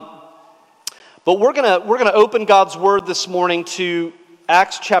But we're gonna open God's Word this morning to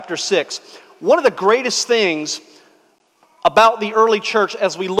Acts chapter 6. One of the greatest things about the early church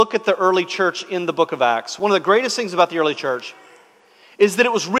as we look at the early church in the book of Acts, one of the greatest things about the early church is that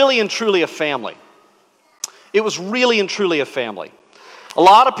it was really and truly a family. It was really and truly a family. A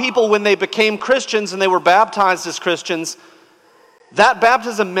lot of people, when they became Christians and they were baptized as Christians, that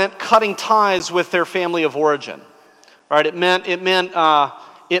baptism meant cutting ties with their family of origin. Right? It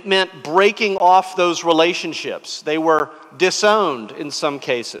meant breaking off those relationships. They were disowned in some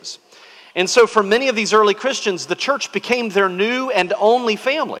cases. And so for many of these early Christians, the church became their new and only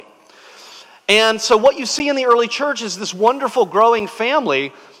family. And so what you see in the early church is this wonderful growing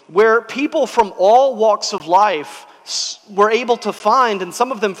family where people from all walks of life were able to find, and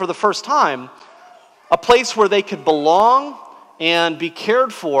some of them for the first time, a place where they could belong and be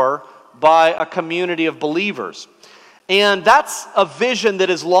cared for by a community of believers. And that's a vision that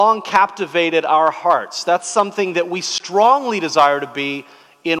has long captivated our hearts. That's something that we strongly desire to be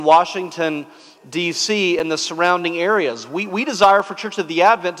in Washington, D.C. and the surrounding areas. We desire for Church of the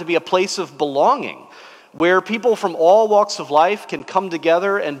Advent to be a place of belonging, where people from all walks of life can come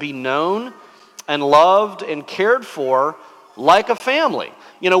together and be known and loved and cared for like a family.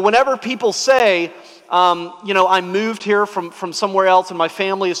 You know, whenever people say, I moved here from somewhere else and my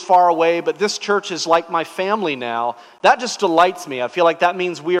family is far away, but this church is like my family now, that just delights me. I feel like that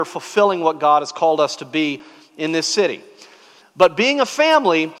means we are fulfilling what God has called us to be in this city. But being a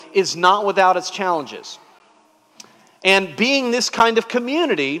family is not without its challenges. And being this kind of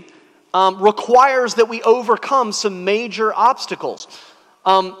community requires that we overcome some major obstacles.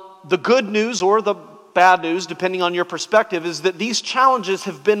 The good news or the bad news, depending on your perspective, is that these challenges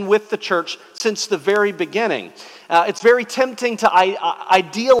have been with the church since the very beginning. It's very tempting to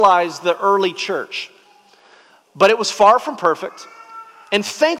idealize the early church, but it was far from perfect. And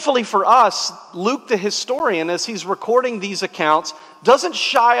thankfully for us, Luke the historian, as he's recording these accounts, doesn't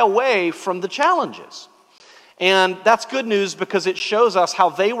shy away from the challenges. And that's good news because it shows us how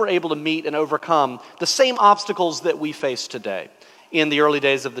they were able to meet and overcome the same obstacles that we face today in the early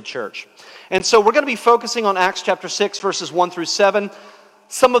days of the church. And so we're going to be focusing on Acts chapter 6, verses 1 through 7.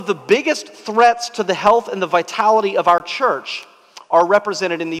 Some of the biggest threats to the health and the vitality of our church are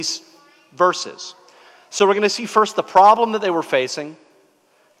represented in these verses. So we're going to see first the problem that they were facing,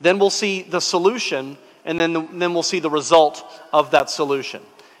 then we'll see the solution, and then we'll see the result of that solution.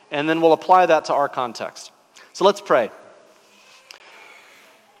 And then we'll apply that to our context. So let's pray.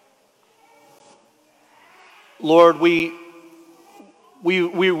 Lord, we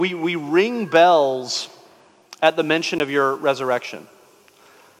ring bells at the mention of your resurrection.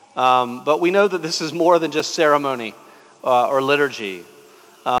 But we know that this is more than just ceremony or liturgy.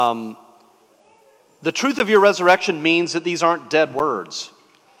 The truth of your resurrection means that these aren't dead words.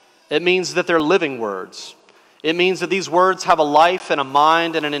 It means that they're living words. It means that these words have a life and a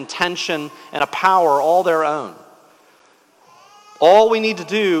mind and an intention and a power all their own. All we need to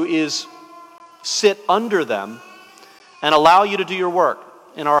do is sit under them and allow you to do your work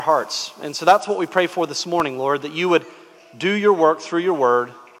in our hearts. And so that's what we pray for this morning, Lord, that you would do your work through your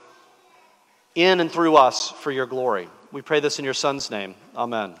word in and through us for your glory. We pray this in your Son's name.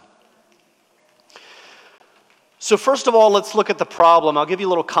 Amen. So first of all, let's look at the problem. I'll give you a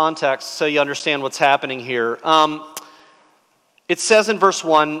little context so you understand what's happening here. It says in verse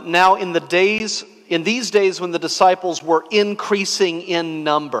 1, now in these days when the disciples were increasing in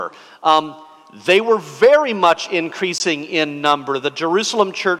number. They were very much increasing in number. The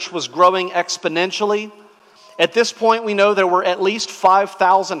Jerusalem church was growing exponentially. At this point, we know there were at least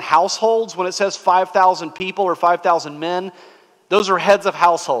 5,000 households. When it says 5,000 people or 5,000 men, those are heads of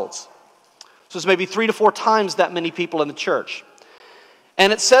households. So it's maybe 3 to 4 times that many people in the church.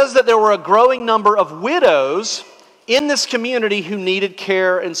 And it says that there were a growing number of widows in this community who needed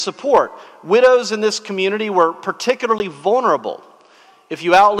care and support. Widows in this community were particularly vulnerable. If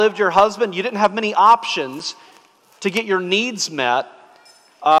you outlived your husband, you didn't have many options to get your needs met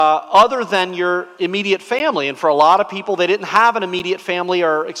other than your immediate family. And for a lot of people, they didn't have an immediate family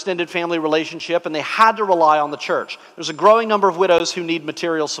or extended family relationship, and they had to rely on the church. There's a growing number of widows who need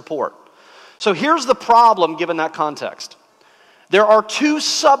material support. So here's the problem given that context. There are 2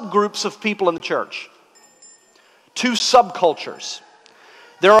 subgroups of people in the church, 2 subcultures.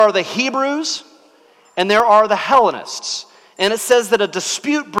 There are the Hebrews and there are the Hellenists. And it says that a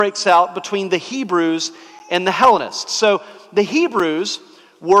dispute breaks out between the Hebrews and the Hellenists. So the Hebrews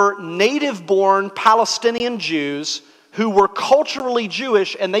were native-born Palestinian Jews who were culturally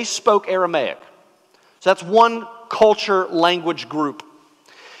Jewish, and they spoke Aramaic. So that's one culture language group.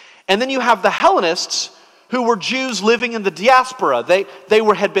 And then you have the Hellenists who were Jews living in the diaspora. They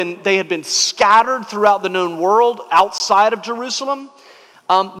had been scattered throughout the known world outside of Jerusalem.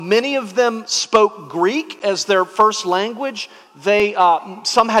 Many of them spoke Greek as their first language.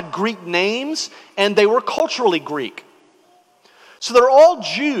 Some had Greek names, and they were culturally Greek. So they're all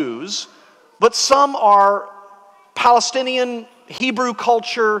Jews, but some are Palestinian, Hebrew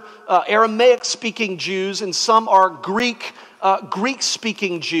culture, Aramaic-speaking Jews, and some are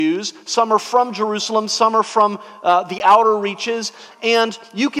Greek-speaking Jews. Some are from Jerusalem, some are from the outer reaches, and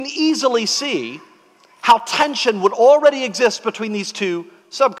you can easily see how tension would already exist between these two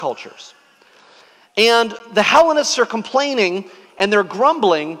subcultures. And the Hellenists are complaining and they're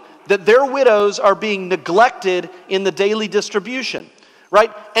grumbling that their widows are being neglected in the daily distribution,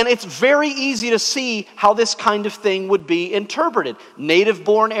 right? And it's very easy to see how this kind of thing would be interpreted.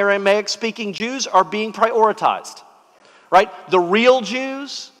 Native-born Aramaic-speaking Jews are being prioritized, right? The real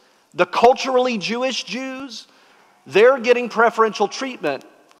Jews, the culturally Jewish Jews, they're getting preferential treatment.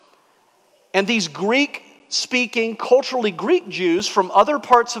 And these Greek-speaking, culturally Greek Jews from other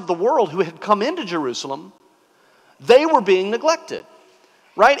parts of the world who had come into Jerusalem, they were being neglected,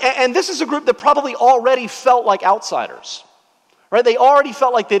 right? And this is a group that probably already felt like outsiders, right? They already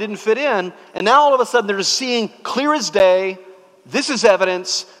felt like they didn't fit in, and now all of a sudden they're just seeing clear as day, this is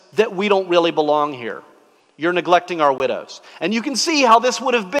evidence that we don't really belong here. You're neglecting our widows. And you can see how this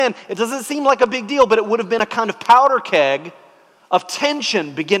would have been. It doesn't seem like a big deal, but it would have been a kind of powder keg of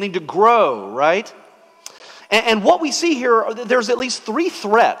tension beginning to grow, right? And what we see here, there's at least three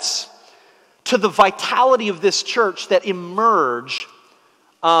threats to the vitality of this church that emerge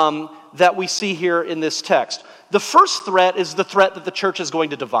that we see here in this text. The first threat is the threat that the church is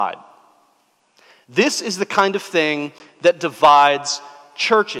going to divide. This is the kind of thing that divides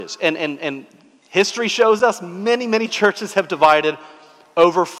churches. And history shows us many churches have divided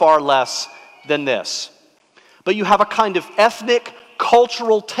over far less than this. But you have a kind of ethnic,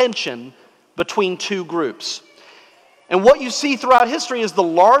 cultural tension between two groups. And what you see throughout history is the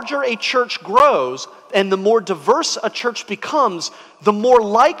larger a church grows and the more diverse a church becomes, the more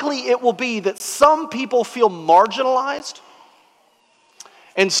likely it will be that some people feel marginalized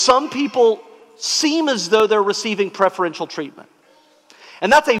and some people seem as though they're receiving preferential treatment.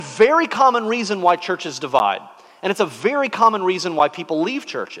 And that's a very common reason why churches divide. And it's a very common reason why people leave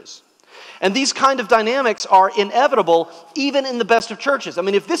churches. And these kind of dynamics are inevitable even in the best of churches. I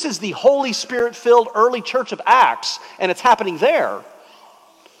mean, if this is the Holy Spirit-filled early church of Acts and it's happening there,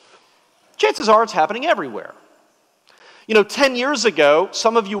 chances are it's happening everywhere. 10 years ago,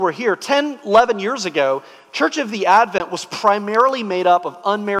 some of you were here, 10, 11 years ago, Church of the Advent was primarily made up of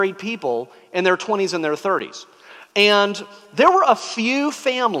unmarried people in their 20s and their 30s. And there were a few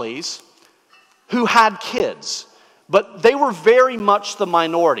families who had kids, but they were very much the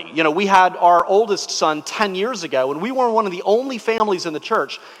minority. We had our oldest son 10 years ago, and we were one of the only families in the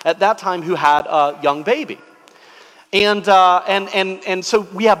church at that time who had a young baby. And so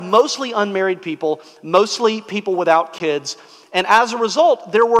we have mostly unmarried people, mostly people without kids. And as a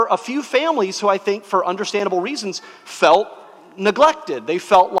result, there were a few families who I think, for understandable reasons, felt neglected. They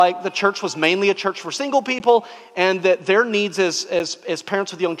felt like the church was mainly a church for single people, and that their needs as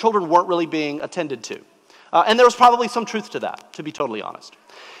parents with young children weren't really being attended to. And there was probably some truth to that, to be totally honest.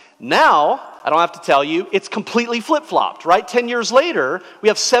 Now, I don't have to tell you, it's completely flip-flopped, right? 10 years later, we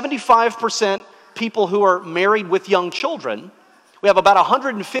have 75% people who are married with young children. We have about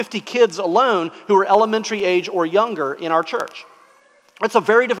 150 kids alone who are elementary age or younger in our church. It's a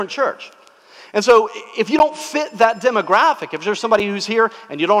very different church. And so if you don't fit that demographic, if there's somebody who's here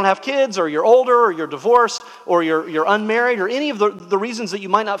and you don't have kids, or you're older, or you're divorced, or you're unmarried, or any of the reasons that you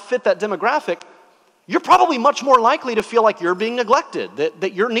might not fit that demographic, you're probably much more likely to feel like you're being neglected,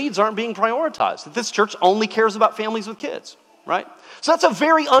 that your needs aren't being prioritized, that this church only cares about families with kids, right? So that's a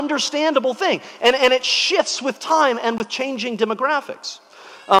very understandable thing. And it shifts with time and with changing demographics.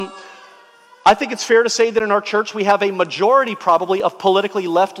 I think it's fair to say that in our church we have a majority probably of politically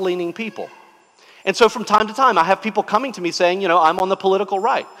left-leaning people. And so from time to time I have people coming to me saying, I'm on the political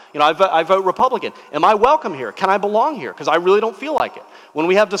right. I vote Republican. Am I welcome here? Can I belong here? Because I really don't feel like it. When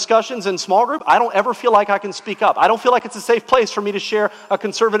we have discussions in small group, I don't ever feel like I can speak up. I don't feel like it's a safe place for me to share a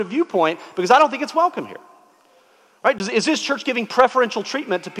conservative viewpoint because I don't think it's welcome here. Right? Is this church giving preferential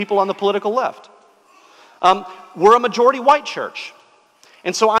treatment to people on the political left? We're a majority white church.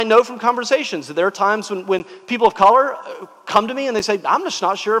 And so I know from conversations that there are times when people of color come to me and they say, I'm just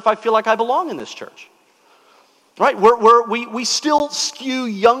not sure if I feel like I belong in this church. Right? We still skew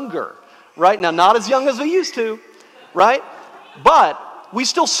younger. Right? Now, not as young as we used to. Right? But we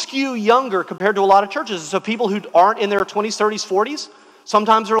still skew younger compared to a lot of churches. So people who aren't in their 20s, 30s, 40s,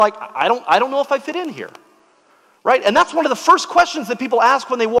 sometimes are like, I don't know if I fit in here. right? And that's one of the first questions that people ask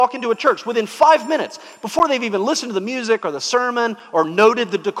when they walk into a church within 5 minutes, before they've even listened to the music or the sermon or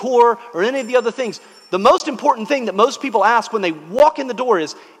noted the decor or any of the other things. The most important thing that most people ask when they walk in the door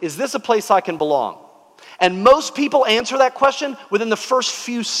is this a place I can belong? And most people answer that question within the first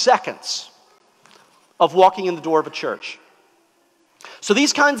few seconds of walking in the door of a church. So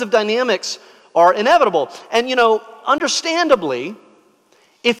these kinds of dynamics are inevitable. And understandably,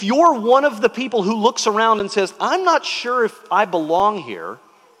 if you're one of the people who looks around and says, I'm not sure if I belong here,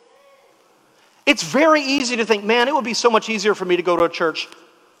 it's very easy to think, man, it would be so much easier for me to go to a church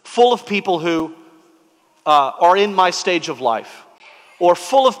full of people who are in my stage of life, or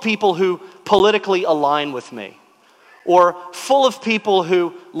full of people who politically align with me, or full of people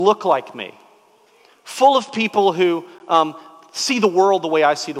who look like me, full of people who see the world the way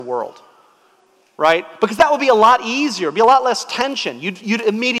I see the world. Right? Because that would be a lot easier, be a lot less tension. You'd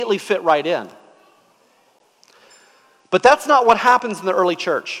immediately fit right in. But that's not what happens in the early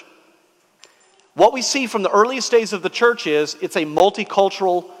church. What we see from the earliest days of the church is it's a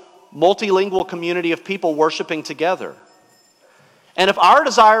multicultural, multilingual community of people worshiping together. And if our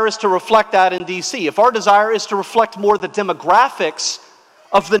desire is to reflect that in DC, if our desire is to reflect more the demographics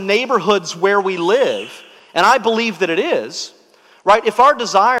of the neighborhoods where we live, and I believe that it is, right? If our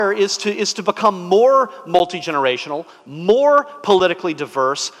desire is to become more multi-generational, more politically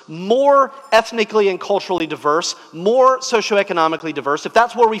diverse, more ethnically and culturally diverse, more socioeconomically diverse, if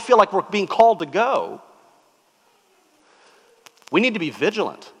that's where we feel like we're being called to go, we need to be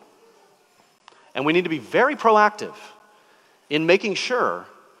vigilant. And we need to be very proactive in making sure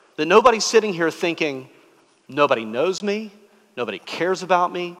that nobody's sitting here thinking, nobody knows me, nobody cares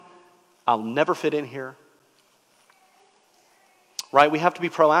about me, I'll never fit in here. Right? We have to be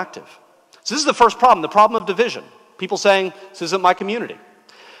proactive. So this is the first problem, the problem of division. People saying, this isn't my community.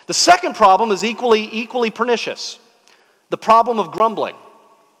 The second problem is equally pernicious. The problem of grumbling.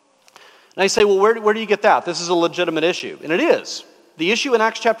 Now you say, well, where do you get that? This is a legitimate issue. And it is. The issue in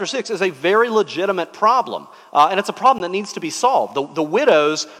Acts chapter 6 is a very legitimate problem. And it's a problem that needs to be solved. The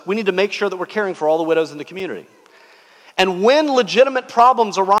widows, we need to make sure that we're caring for all the widows in the community. And when legitimate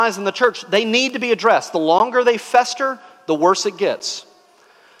problems arise in the church, they need to be addressed. The longer they fester, the worse it gets.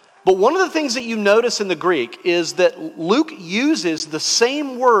 But one of the things that you notice in the Greek is that Luke uses the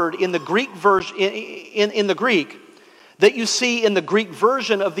same word in the Greek version in the Greek that you see in the Greek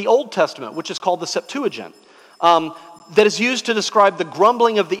version of the Old Testament, which is called the Septuagint, that is used to describe the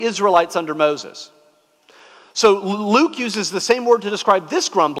grumbling of the Israelites under Moses. So Luke uses the same word to describe this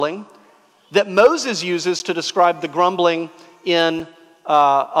grumbling that Moses uses to describe the grumbling in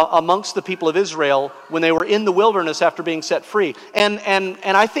amongst the people of Israel when they were in the wilderness after being set free. And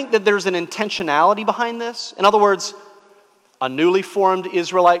I think that there's an intentionality behind this. In other words, a newly formed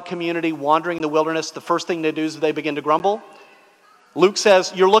Israelite community wandering in the wilderness, the first thing they do is they begin to grumble. Luke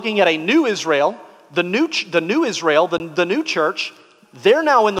says, you're looking at a new Israel, the new Israel, the new church. They're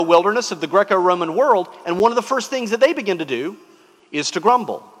now in the wilderness of the Greco-Roman world, and one of the first things that they begin to do is to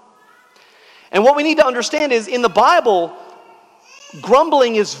grumble. And what we need to understand is, in the Bible,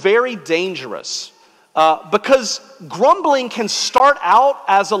 grumbling is very dangerous because grumbling can start out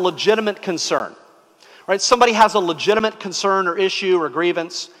as a legitimate concern. Right? Somebody has a legitimate concern or issue or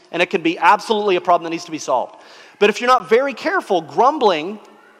grievance, and it can be absolutely a problem that needs to be solved. But if you're not very careful, grumbling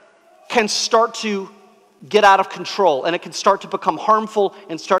can start to get out of control, and it can start to become harmful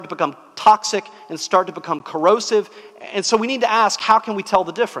and start to become toxic and start to become corrosive. And so we need to ask, how can we tell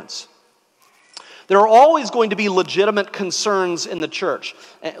the difference? There are always going to be legitimate concerns in the church.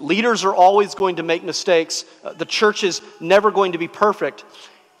 Leaders are always going to make mistakes. The church is never going to be perfect.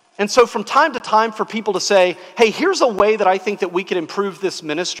 And so from time to time for people to say, hey, here's a way that I think that we could improve this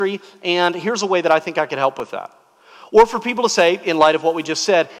ministry, and here's a way that I think I could help with that. Or for people to say, in light of what we just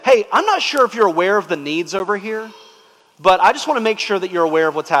said, hey, I'm not sure if you're aware of the needs over here, but I just want to make sure that you're aware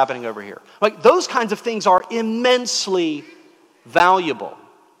of what's happening over here. Like, those kinds of things are immensely valuable.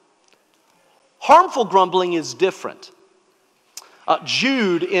 Harmful grumbling is different.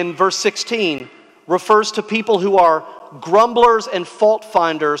 Jude in verse 16 refers to people who are grumblers and fault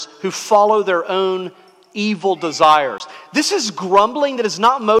finders who follow their own evil desires. This is grumbling that is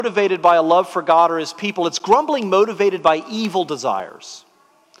not motivated by a love for God or his people. It's grumbling motivated by evil desires,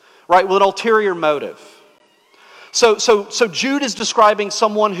 right, with an ulterior motive. So Jude is describing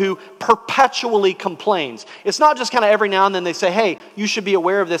someone who perpetually complains. It's not just kind of every now and then they say, hey, you should be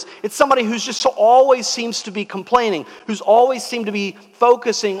aware of this. It's somebody who's just always seems to be complaining, who's always seemed to be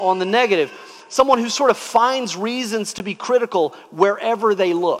focusing on the negative. Someone who sort of finds reasons to be critical wherever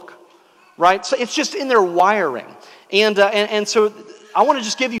they look, right? So it's just in their wiring. And so I want to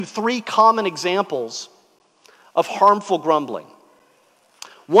just give you three common examples of harmful grumbling.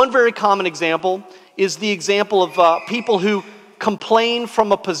 One very common example is the example of people who complain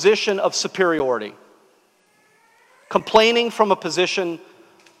from a position of superiority. Complaining from a position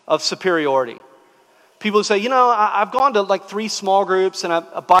of superiority. People who say, I've gone to like 3 small groups and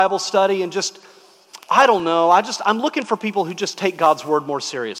a Bible study and just, I don't know, I'm looking for people who just take God's word more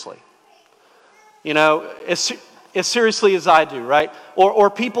seriously. As seriously as I do, right? Or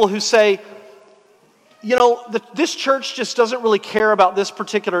people who say, this church just doesn't really care about this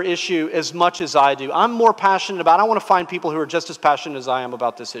particular issue as much as I do. I'm more passionate about it. I want to find people who are just as passionate as I am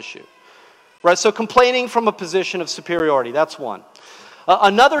about this issue. Right? So complaining from a position of superiority, that's one.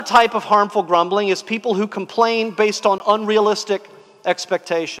 Another type of harmful grumbling is people who complain based on unrealistic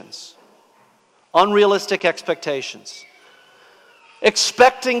expectations. Unrealistic expectations.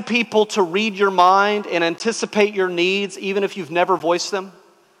 Expecting people to read your mind and anticipate your needs even if you've never voiced them.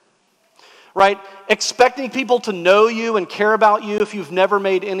 Right? Expecting people to know you and care about you if you've never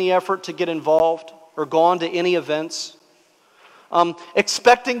made any effort to get involved or gone to any events.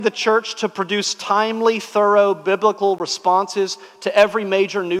 Expecting the church to produce timely, thorough, biblical responses to every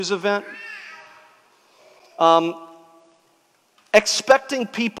major news event. Expecting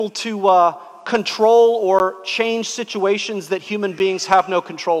people to control or change situations that human beings have no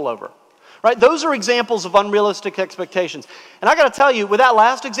control over. Right? Those are examples of unrealistic expectations. And I got to tell you, with that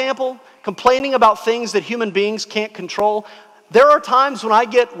last example, complaining about things that human beings can't control, there are times when I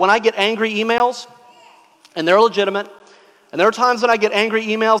get angry emails, and they're legitimate, and there are times when I get angry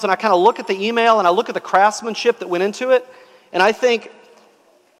emails and I kind of look at the email and I look at the craftsmanship that went into it, and I think,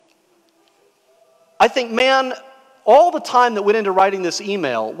 man, all the time that went into writing this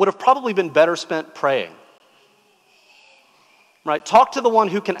email would have probably been better spent praying. Right? Talk to the one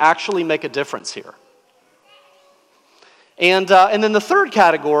who can actually make a difference here. And then the third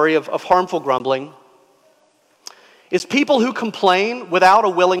category of harmful grumbling is people who complain without a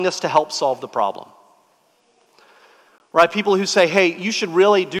willingness to help solve the problem. Right? People who say, hey, you should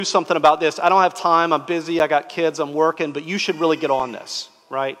really do something about this. I don't have time. I'm busy. I got kids. I'm working. But you should really get on this.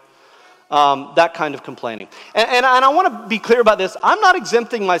 Right? That kind of complaining. And I want to be clear about this. I'm not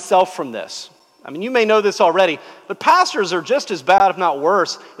exempting myself from this. I mean, you may know this already, but pastors are just as bad, if not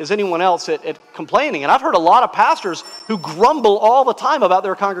worse, as anyone else at complaining. And I've heard a lot of pastors who grumble all the time about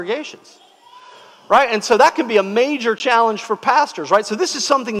their congregations. Right? And so that can be a major challenge for pastors, right? So this is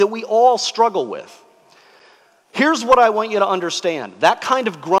something that we all struggle with. Here's what I want you to understand. That kind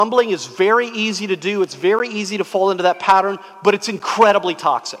of grumbling is very easy to do. It's very easy to fall into that pattern, but it's incredibly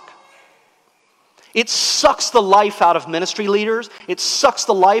toxic. It sucks the life out of ministry leaders. It sucks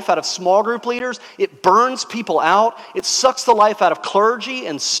the life out of small group leaders. It burns people out. It sucks the life out of clergy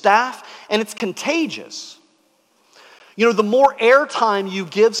and staff, and it's contagious. The more airtime you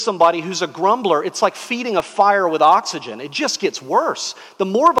give somebody who's a grumbler, it's like feeding a fire with oxygen. It just gets worse. The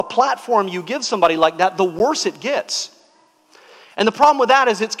more of a platform you give somebody like that, the worse it gets. And the problem with that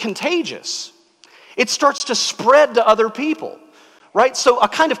is it's contagious. It starts to spread to other people. Right? So a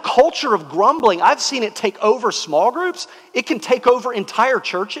kind of culture of grumbling, I've seen it take over small groups. It can take over entire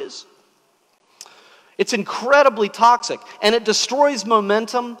churches. It's incredibly toxic, and it destroys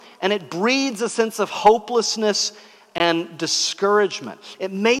momentum, and it breeds a sense of hopelessness and discouragement.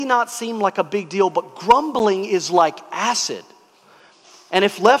 It may not seem like a big deal, but grumbling is like acid. And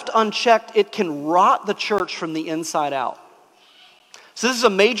if left unchecked, it can rot the church from the inside out. So this is a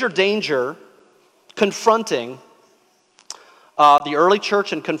major danger confronting the early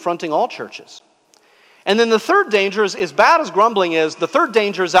church and confronting all churches. And then the third danger is, as bad as grumbling is, the third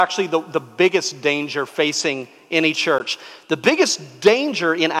danger is actually the biggest danger facing any church. The biggest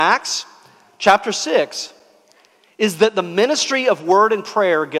danger in Acts chapter 6 is that the ministry of word and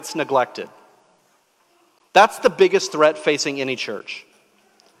prayer gets neglected. That's the biggest threat facing any church.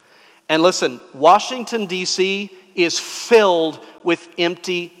 And listen, Washington, D.C. is filled with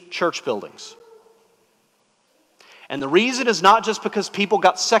empty church buildings. And the reason is not just because people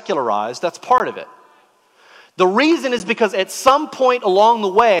got secularized, that's part of it. The reason is because at some point along the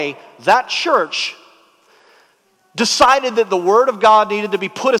way, that church decided that the Word of God needed to be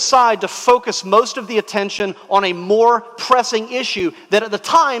put aside to focus most of the attention on a more pressing issue that at the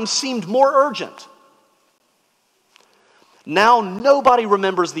time seemed more urgent. Now nobody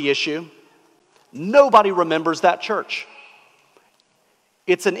remembers the issue. Nobody remembers that church.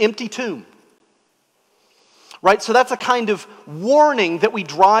 It's an empty tomb. Right? So that's a kind of warning that we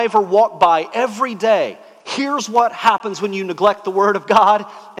drive or walk by every day. Here's what happens when you neglect the Word of God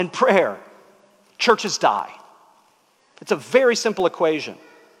and prayer. Churches die. It's a very simple equation.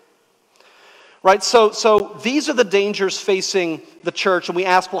 Right? So these are the dangers facing the church, and we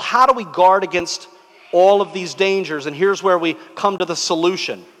ask, well, how do we guard against all of these dangers. And here's where we come to the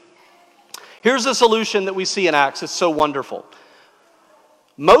solution. Here's the solution that we see in Acts. It's so wonderful.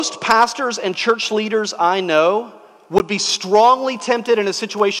 Most pastors and church leaders I know would be strongly tempted in a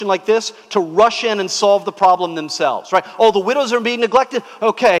situation like this to rush in and solve the problem themselves, right? Oh, the widows are being neglected.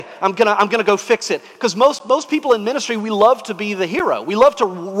 Okay, I'm gonna go fix it. Because most people in ministry, we love to be the hero. We love to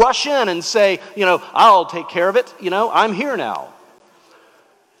rush in and say, I'll take care of it. I'm here now.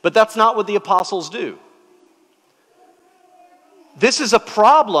 But that's not what the apostles do. This is a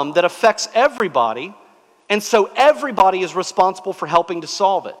problem that affects everybody, and so everybody is responsible for helping to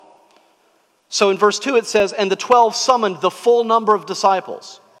solve it. So in verse 2 it says, and the 12 summoned the full number of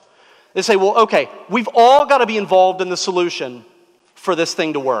disciples. They say, well, okay, we've all got to be involved in the solution for this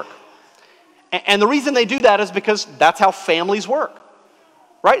thing to work. And the reason they do that is because that's how families work,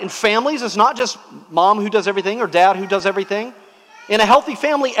 right? In families, it's not just mom who does everything or dad who does everything. In a healthy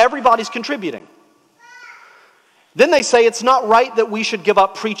family, everybody's contributing. Then they say it's not right that we should give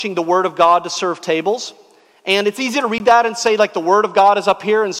up preaching the word of God to serve tables. And it's easy to read that and say, like, the word of God is up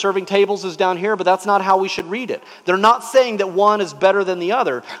here and serving tables is down here, but that's not how we should read it. They're not saying that one is better than the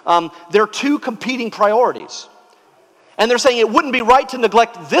other. They're two competing priorities. And they're saying it wouldn't be right to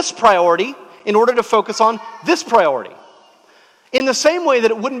neglect this priority in order to focus on this priority. In the same way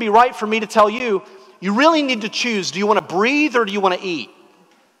that it wouldn't be right for me to tell you, you really need to choose, do you want to breathe or do you want to eat?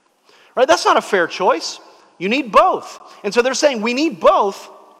 Right? That's not a fair choice. You need both. And so they're saying we need both,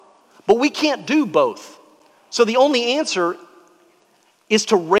 but we can't do both. So the only answer is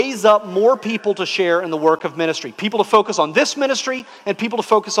to raise up more people to share in the work of ministry. People to focus on this ministry and people to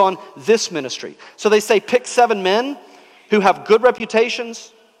focus on this ministry. So they say pick 7 men who have good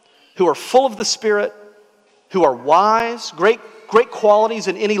reputations, who are full of the Spirit, who are wise, great qualities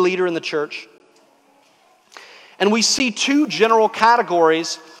in any leader in the church. And we see 2 general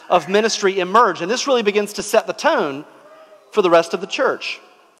categories of ministry emerge. And this really begins to set the tone for the rest of the church.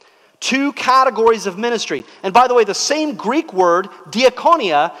 2 categories of ministry. And by the way, the same Greek word,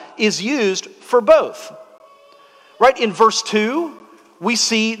 diakonia, is used for both. Right? In verse 2, we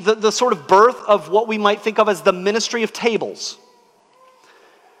see the sort of birth of what we might think of as the ministry of tables.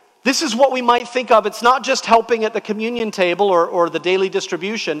 This is what we might think of. It's not just helping at the communion table or the daily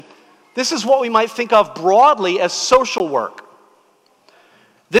distribution. This is what we might think of broadly as social work.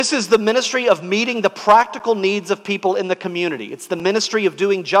 This is the ministry of meeting the practical needs of people in the community. It's the ministry of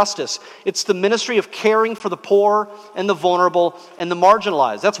doing justice. It's the ministry of caring for the poor and the vulnerable and the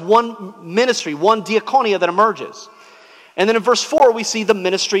marginalized. That's one ministry, one diakonia that emerges. And then in verse 4, we see the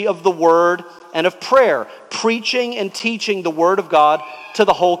ministry of the word and of prayer, preaching and teaching the word of God to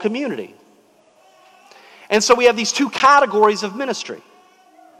the whole community. And so we have these 2 categories of ministry.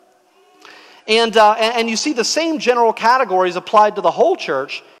 And you see the same general categories applied to the whole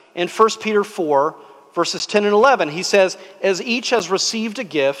church in 1 Peter 4, verses 10 and 11. He says, as each has received a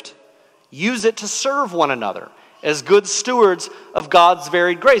gift, use it to serve one another as good stewards of God's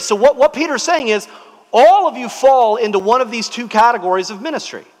varied grace. So what Peter's saying is, all of you fall into one of these 2 categories of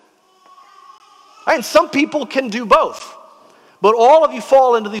ministry. And some people can do both. But all of you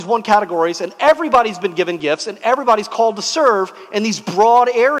fall into these 1 categories, and everybody's been given gifts, and everybody's called to serve in these broad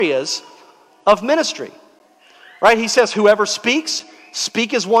areas of ministry, right? He says, whoever speaks,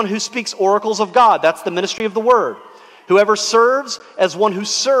 speak as one who speaks oracles of God. That's the ministry of the word. Whoever serves, as one who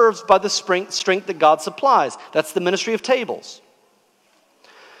serves by the strength that God supplies. That's the ministry of tables.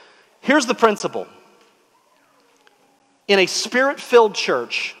 Here's the principle. In a spirit-filled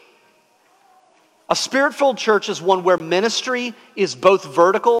church, a spirit-filled church is one where ministry is both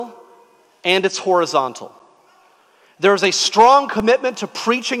vertical and it's horizontal. There is a strong commitment to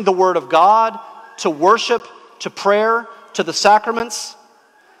preaching the word of God, to worship, to prayer, to the sacraments.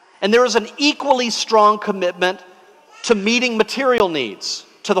 And there is an equally strong commitment to meeting material needs,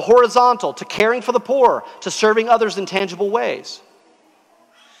 to the horizontal, to caring for the poor, to serving others in tangible ways.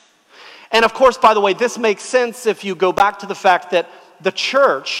 And of course, by the way, this makes sense if you go back to the fact that the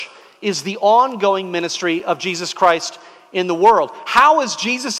church is the ongoing ministry of Jesus Christ in the world. How is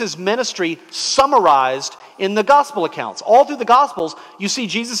Jesus' ministry summarized in the gospel accounts? All through the gospels, you see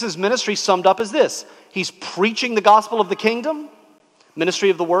Jesus' ministry summed up as this. He's preaching the gospel of the kingdom, ministry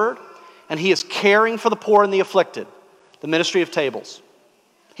of the word, and he is caring for the poor and the afflicted, the ministry of tables.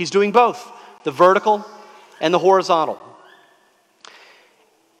 He's doing both, the vertical and the horizontal.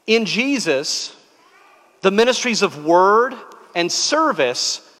 In Jesus, the ministries of word and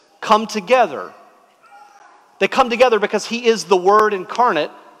service come together. They come together because he is the Word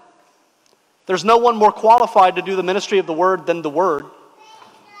incarnate. There's no one more qualified to do the ministry of the Word than the Word.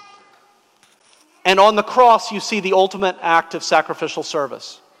 And on the cross, you see the ultimate act of sacrificial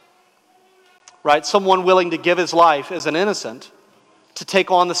service. right? Someone willing to give his life as an innocent to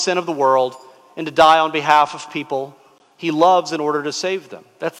take on the sin of the world and to die on behalf of people he loves in order to save them.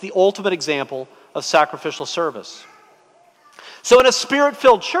 That's the ultimate example of sacrificial service. So in a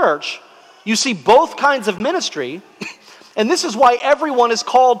spirit-filled church, you see both kinds of ministry, and this is why everyone is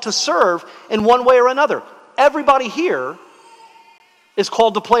called to serve in one way or another. Everybody here is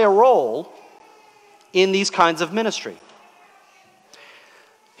called to play a role in these kinds of ministry.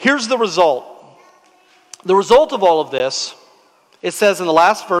 Here's the result. The result of all of this, it says in the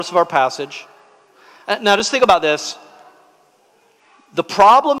last verse of our passage. Now just think about this. The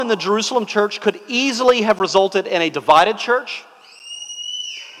problem in the Jerusalem church could easily have resulted in a divided church.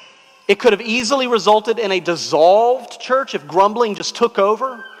 It could have easily resulted in a dissolved church if grumbling just took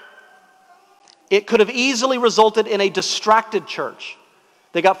over. It could have easily resulted in a distracted church.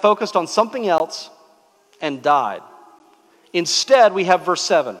 They got focused on something else and died. Instead, we have verse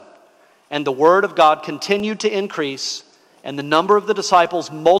 7. And the word of God continued to increase, and the number of the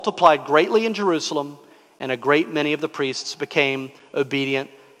disciples multiplied greatly in Jerusalem, and a great many of the priests became obedient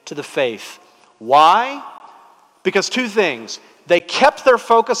to the faith. Why? Because two things. They kept their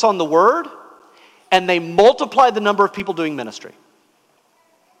focus on the word, and they multiplied the number of people doing ministry.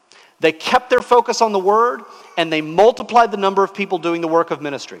 They kept their focus on the word, and they multiplied the number of people doing the work of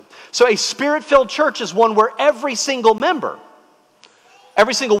ministry. So a spirit-filled church is one where every single member,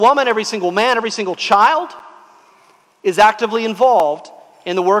 every single woman, every single man, every single child is actively involved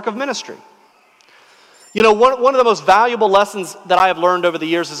in the work of ministry. You know, one of the most valuable lessons that I have learned over the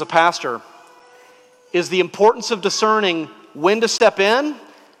years as a pastor is the importance of discerning when to step in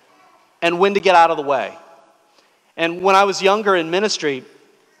and when to get out of the way. And when I was younger in ministry,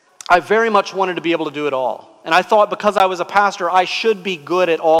 I very much wanted to be able to do it all. And I thought because I was a pastor, I should be good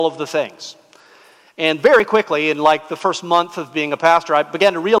at all of the things. And very quickly, in like the first month of being a pastor, I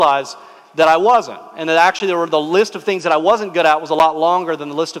began to realize that I wasn't. And that actually the list of things that I wasn't good at was a lot longer than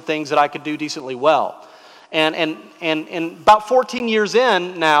the list of things that I could do decently well. And about 14 years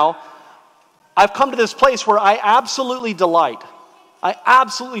in now, I've come to this place where I absolutely delight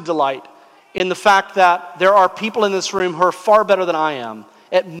in the fact that there are people in this room who are far better than I am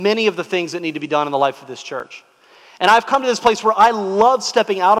at many of the things that need to be done in the life of this church. And I've come to this place where I love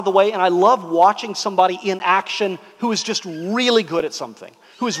stepping out of the way, and I love watching somebody in action who is just really good at something,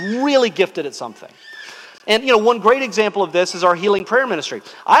 who is really gifted at something. And, you know, one great example of this is our healing prayer ministry.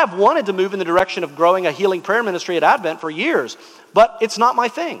 I have wanted to move in the direction of growing a healing prayer ministry at Advent for years, but it's not my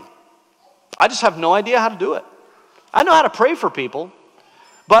thing. I just have no idea how to do it. I know how to pray for people,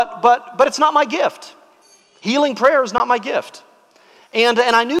 but it's not my gift. Healing prayer is not my gift. And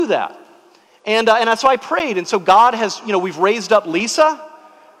I knew that. And so I prayed. And so God has, you know, we've raised up Lisa.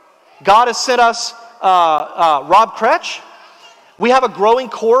 God has sent us Rob Kretsch. We have a growing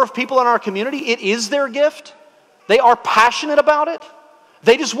core of people in our community. It is their gift. They are passionate about it.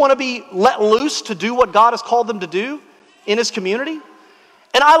 They just want to be let loose to do what God has called them to do in His community.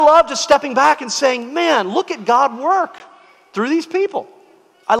 And I love just stepping back and saying, man, look at God work through these people.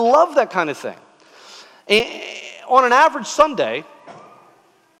 I love that kind of thing. And on an average Sunday,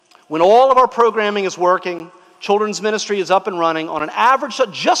 when all of our programming is working, children's ministry is up and running, on an average,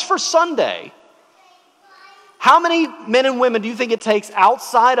 just for Sunday, how many men and women do you think it takes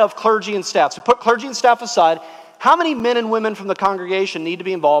outside of clergy and staff? So put clergy and staff aside, how many men and women from the congregation need to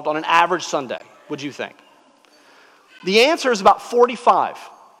be involved on an average Sunday, would you think? The answer is about 45.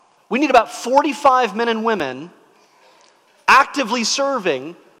 We need about 45 men and women actively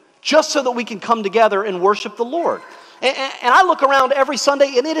serving just so that we can come together and worship the Lord. And I look around every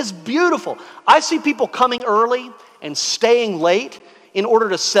Sunday and it is beautiful. I see people coming early and staying late in order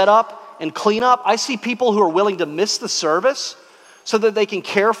to set up and clean up. I see people who are willing to miss the service so that they can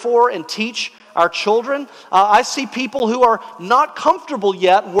care for and teach our children. I see people who are not comfortable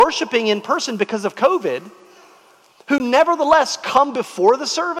yet worshiping in person because of COVID, who nevertheless come before the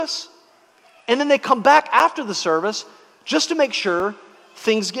service, and then they come back after the service just to make sure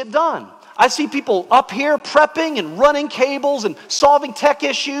things get done. I see people up here prepping and running cables and solving tech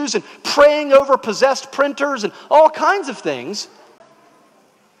issues and praying over possessed printers and all kinds of things.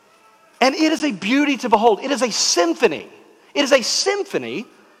 And it is a beauty to behold. It is a symphony. It is a symphony,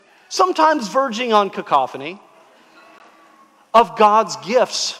 sometimes verging on cacophony, of God's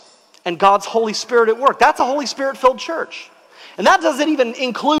gifts and God's Holy Spirit at work. That's a Holy Spirit-filled church. And that doesn't even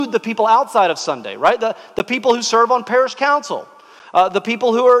include the people outside of Sunday, right? The people who serve on parish council, the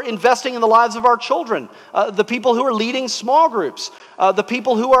people who are investing in the lives of our children, the people who are leading small groups, the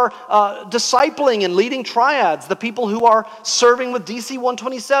people who are discipling and leading triads, the people who are serving with DC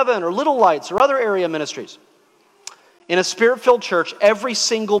 127 or Little Lights or other area ministries. In a Spirit-filled church, every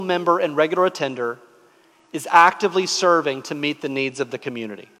single member and regular attender is actively serving to meet the needs of the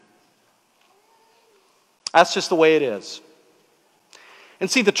community. That's just the way it is.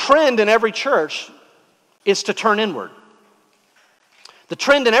 And see, the trend in every church is to turn inward. The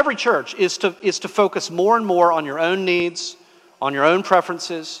trend in every church is to focus more and more on your own needs, on your own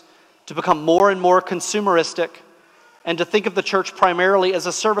preferences, to become more and more consumeristic, and to think of the church primarily as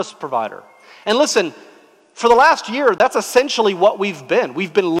a service provider. And listen, for the last year, that's essentially what we've been.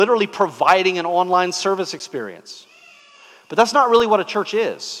 We've been literally providing an online service experience. But that's not really what a church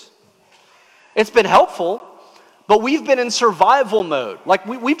is. It's been helpful, but we've been in survival mode. Like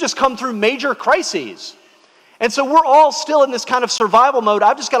we've just come through major crises. And so we're all still in this kind of survival mode.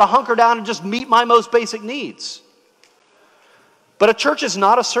 I've just got to hunker down and just meet my most basic needs. But a church is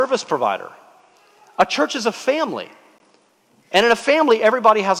not a service provider. A church is a family. And in a family,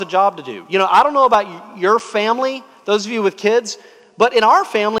 everybody has a job to do. You know, I don't know about your family, those of you with kids, but in our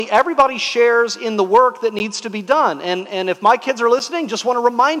family, everybody shares in the work that needs to be done. And if my kids are listening, just want to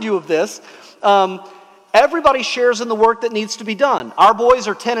remind you of this. Everybody shares in the work that needs to be done. Our boys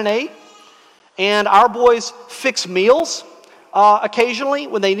are 10 and 8, and our boys fix meals occasionally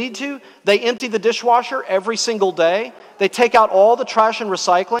when they need to. They empty the dishwasher every single day. They take out all the trash and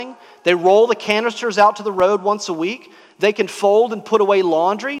recycling. They roll the canisters out to the road once a week. They can fold and put away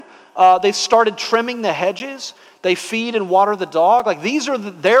laundry. They've started trimming the hedges. They feed and water the dog. Like these are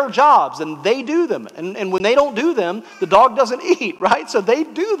their jobs, and they do them. And when they don't do them, the dog doesn't eat, right? So they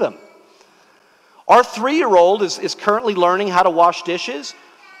do them. Our 3-year-old is currently learning how to wash dishes,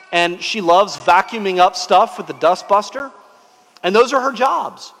 and she loves vacuuming up stuff with the dust buster. And those are her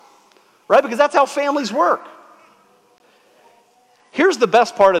jobs, right? Because that's how families work. Here's the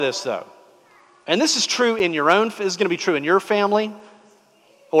best part of this, though. And this is true in your own, this is going to be true in your family.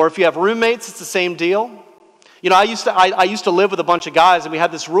 Or if you have roommates, it's the same deal. You know, I used to live with a bunch of guys, and we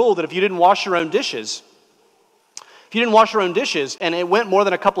had this rule that if you didn't wash your own dishes, and it went more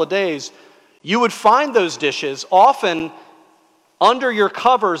than a couple of days, you would find those dishes often under your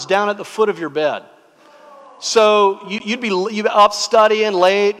covers down at the foot of your bed. So you'd be up studying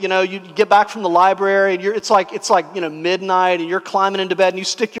late, you know, you'd get back from the library, and it's like you know, midnight, and you're climbing into bed, and you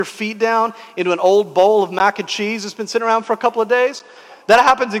stick your feet down into an old bowl of mac and cheese that's been sitting around for a couple of days. That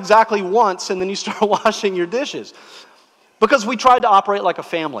happens exactly once, and then you start washing your dishes. Because we tried to operate like a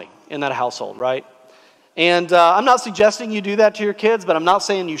family in that household, right? And I'm not suggesting you do that to your kids, but I'm not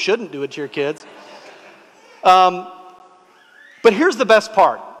saying you shouldn't do it to your kids. But here's the best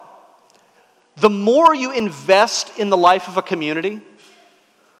part. The more you invest in the life of a community,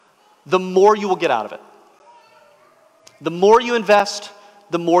 the more you will get out of it. The more you invest,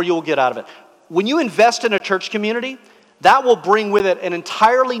 the more you will get out of it. When you invest in a church community, that will bring with it an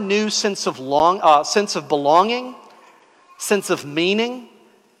entirely new sense of belonging, sense of meaning,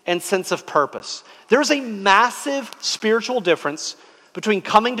 and sense of purpose. There's a massive spiritual difference between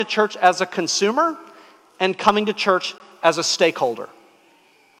coming to church as a consumer and coming to church as a stakeholder.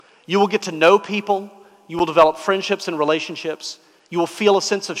 You will get to know people. You will develop friendships and relationships. You will feel a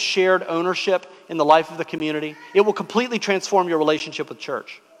sense of shared ownership in the life of the community. It will completely transform your relationship with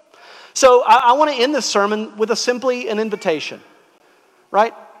church. So I want to end this sermon with simply an invitation,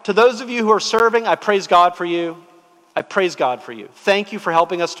 right? To those of you who are serving, I praise God for you. I praise God for you. Thank you for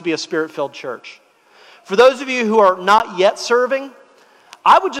helping us to be a Spirit-filled church. For those of you who are not yet serving,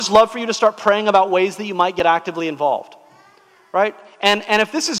 I would just love for you to start praying about ways that you might get actively involved, right? And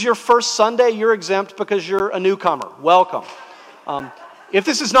if this is your first Sunday, you're exempt because you're a newcomer. Welcome. If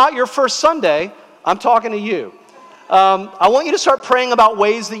this is not your first Sunday, I'm talking to you. I want you to start praying about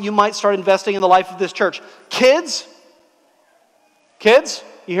ways that you might start investing in the life of this church. Kids,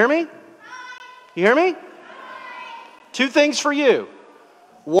 you hear me? You hear me? 2 things for you.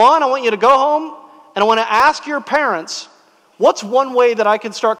 1, I want you to go home and I want to ask your parents, what's one way that I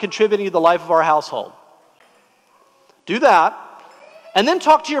can start contributing to the life of our household? Do that. And then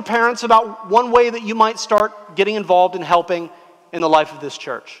talk to your parents about one way that you might start getting involved in helping in the life of this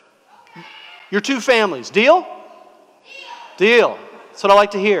church. Your 2 families. Deal? Deal. That's what I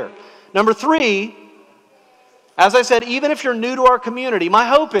like to hear. Number 3, as I said, even if you're new to our community, my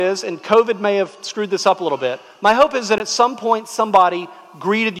hope is, and COVID may have screwed this up a little bit, my hope is that at some point somebody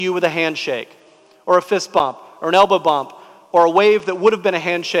greeted you with a handshake or a fist bump or an elbow bump or a wave that would have been a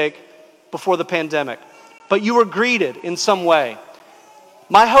handshake before the pandemic. But you were greeted in some way.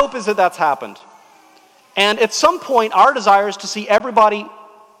 My hope is that that's happened. And at some point, our desire is to see everybody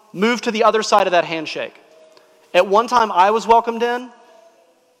move to the other side of that handshake. At one time, I was welcomed in,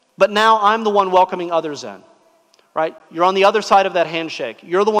 but now I'm the one welcoming others in, right? You're on the other side of that handshake.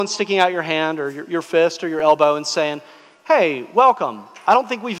 You're the one sticking out your hand or your fist or your elbow and saying, hey, welcome. I don't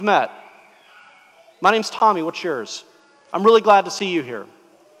think we've met. My name's Tommy. What's yours? I'm really glad to see you here.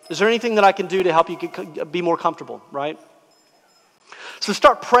 Is there anything that I can do to help you be more comfortable, right? So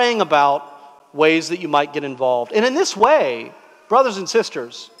start praying about ways that you might get involved. And in this way, brothers and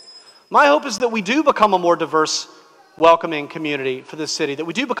sisters, my hope is that we do become a more diverse, welcoming community for this city, that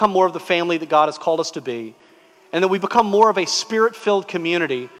we do become more of the family that God has called us to be, and that we become more of a spirit-filled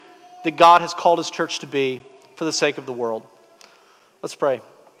community that God has called His church to be for the sake of the world. Let's pray.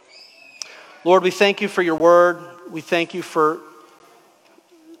 Lord, we thank you for your word. We thank you for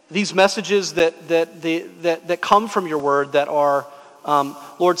these messages that come from your word that are,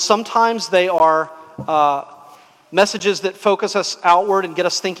 Lord, sometimes they are messages that focus us outward and get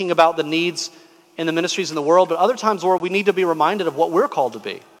us thinking about the needs in the ministries in the world, but other times, Lord, we need to be reminded of what we're called to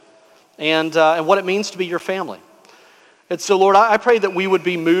be and what it means to be your family. And so, Lord, I pray that we would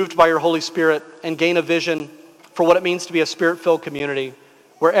be moved by your Holy Spirit and gain a vision for what it means to be a spirit-filled community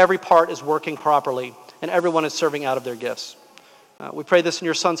where every part is working properly and everyone is serving out of their gifts. We pray this in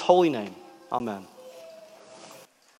your Son's holy name. Amen.